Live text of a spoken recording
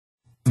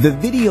The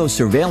video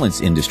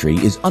surveillance industry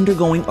is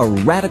undergoing a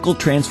radical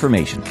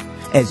transformation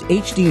as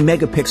HD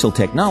megapixel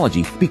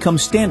technology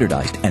becomes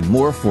standardized and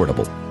more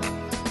affordable.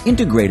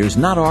 Integrators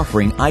not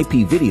offering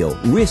IP video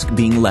risk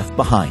being left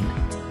behind.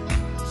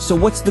 So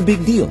what's the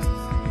big deal?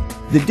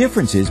 The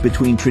differences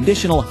between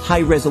traditional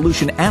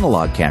high-resolution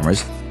analog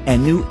cameras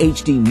and new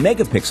HD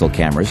megapixel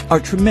cameras are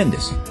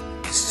tremendous,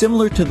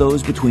 similar to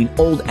those between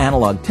old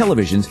analog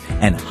televisions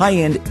and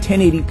high-end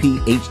 1080p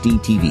HD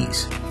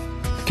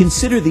TVs.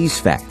 Consider these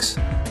facts.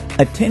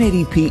 A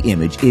 1080p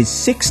image is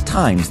 6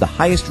 times the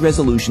highest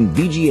resolution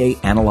VGA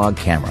analog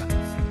camera.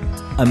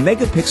 A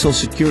megapixel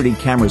security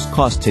camera's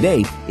cost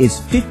today is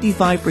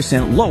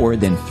 55% lower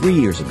than 3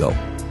 years ago.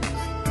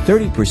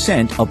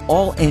 30% of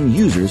all end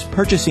users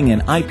purchasing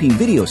an IP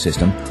video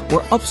system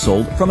were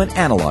upsold from an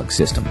analog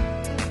system.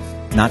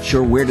 Not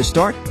sure where to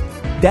start?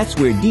 That's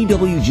where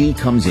DWG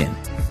comes in.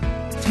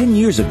 10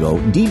 years ago,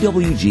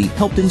 DWG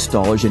helped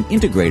installers and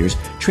integrators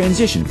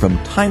transition from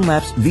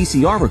time-lapse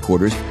VCR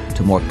recorders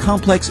to more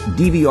complex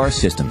DVR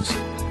systems.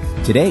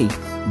 Today,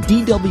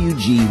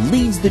 DWG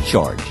leads the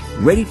charge,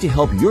 ready to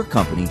help your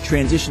company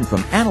transition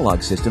from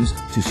analog systems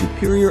to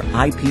superior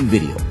IP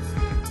video.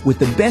 With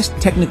the best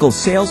technical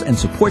sales and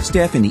support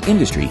staff in the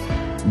industry,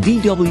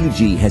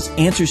 DWG has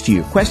answers to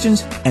your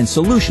questions and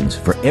solutions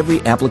for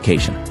every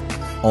application.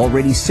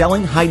 Already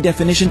selling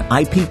high-definition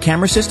IP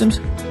camera systems?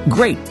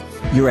 Great!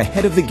 You're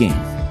ahead of the game.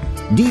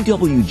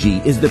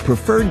 DWG is the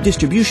preferred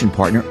distribution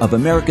partner of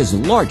America's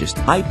largest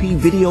IP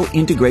video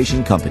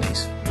integration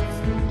companies.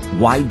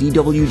 Why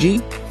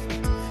DWG?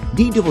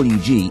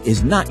 DWG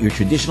is not your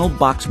traditional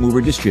box mover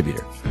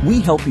distributor.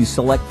 We help you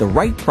select the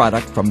right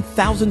product from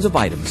thousands of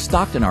items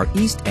stocked in our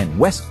East and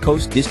West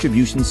Coast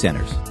distribution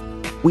centers.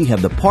 We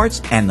have the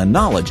parts and the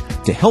knowledge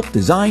to help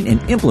design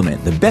and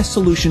implement the best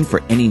solution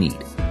for any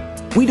need.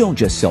 We don't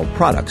just sell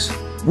products,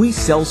 we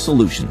sell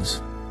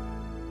solutions.